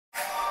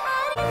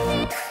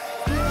Hey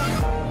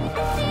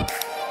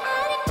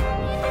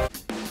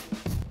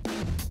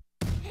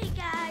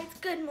guys,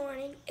 good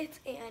morning. It's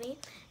Annie,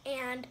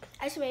 and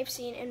as you may have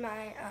seen in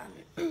my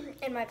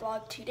in my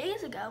vlog 2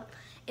 days ago,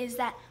 is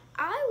that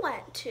I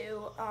went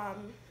to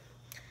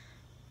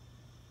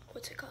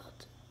what's it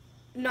called?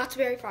 Knott's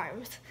Berry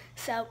Farms.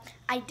 So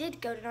I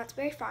did go to Knott's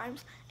Berry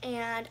Farms,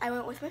 and I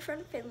went with my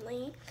friend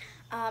Finley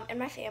and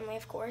my family,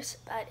 of course.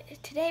 But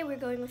today we're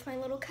going with my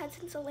little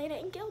cousins, Elena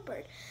and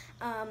Gilbert.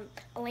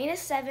 Elena's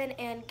 7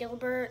 and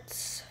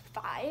Gilbert's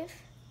 5.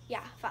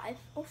 Yeah, 5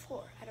 or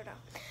 4, I don't know.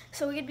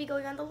 So we're gonna be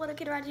going on the little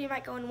kid rides. We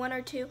might go in 1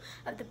 or 2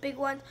 of the big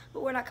ones,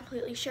 but we're not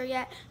completely sure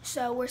yet.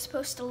 So we're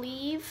supposed to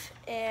leave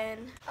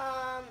in,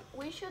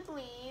 we should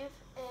leave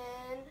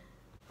in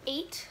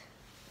 8.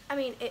 I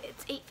mean,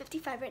 it's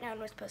 8:55 right now, and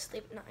we're supposed to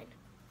leave at 9.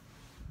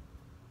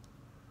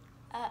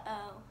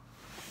 Uh-oh.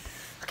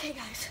 Okay,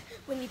 guys,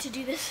 we need to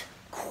do this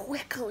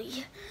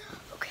quickly.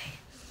 Okay,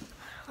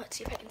 let's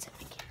see if I can set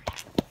my camera.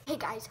 Hey,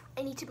 guys,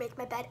 I need to make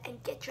my bed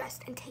and get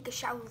dressed and take a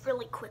shower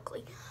really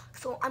quickly.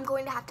 So I'm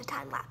going to have to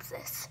time-lapse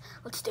this.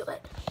 Let's do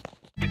it.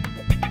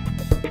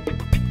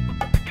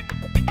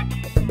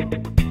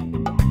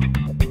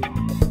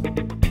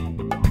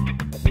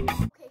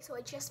 So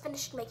I just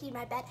finished making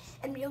my bed,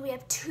 and we only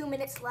have 2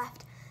 minutes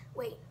left.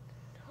 Wait,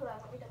 hold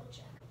on, let me double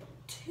check.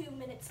 2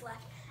 minutes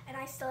left, and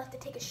I still have to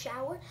take a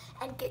shower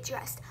and get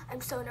dressed. I'm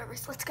so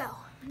nervous. Let's go.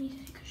 I need to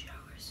take a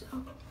shower, so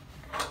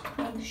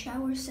I have the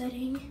shower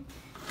setting.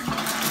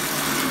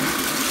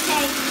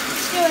 Okay,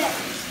 let's do it.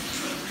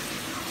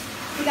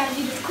 We gotta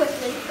do this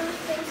quickly. First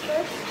things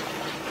first,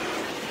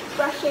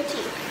 brush your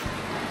teeth.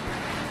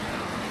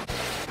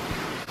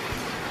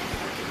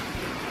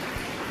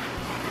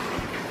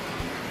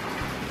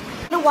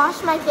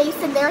 Wash my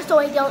face in there so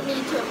I don't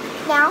need to.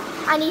 Now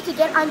I need to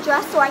get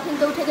undressed so I can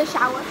go take a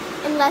shower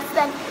in less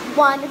than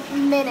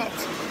 1 minute.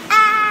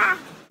 Ah!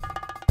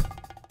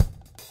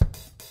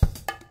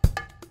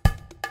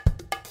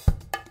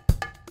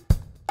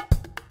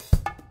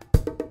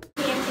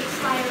 Pancake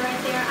spider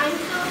right there. I'm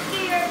so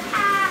scared.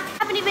 Ah!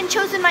 I haven't even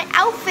chosen my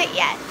outfit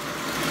yet.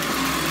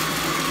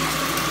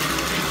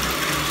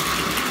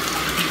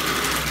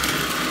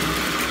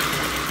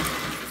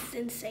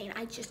 Insane.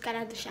 I just got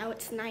out of the shower.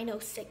 It's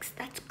 9:06.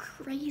 That's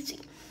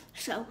crazy.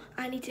 So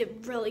I need to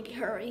really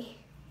hurry.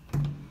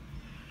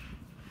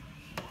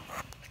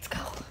 Let's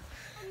go.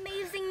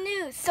 Amazing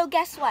news. So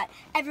guess what?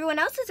 Everyone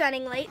else is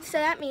running late, so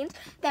that means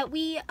that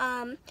it's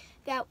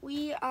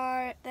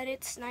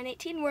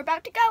 9:18. We're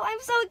about to go.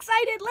 I'm so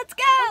excited. Let's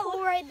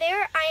go. Right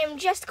there, I am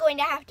just going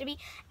to have to be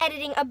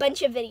editing a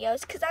bunch of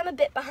videos because I'm a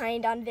bit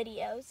behind on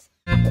videos.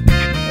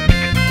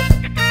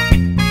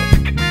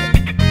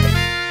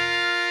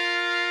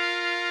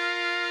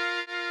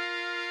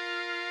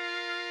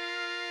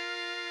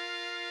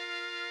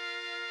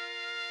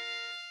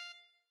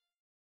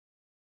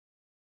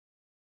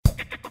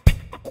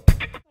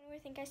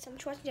 Thank you guys so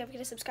much for watching. Don't forget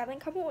to subscribe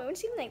and comment. We will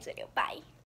see you in the next video. Bye.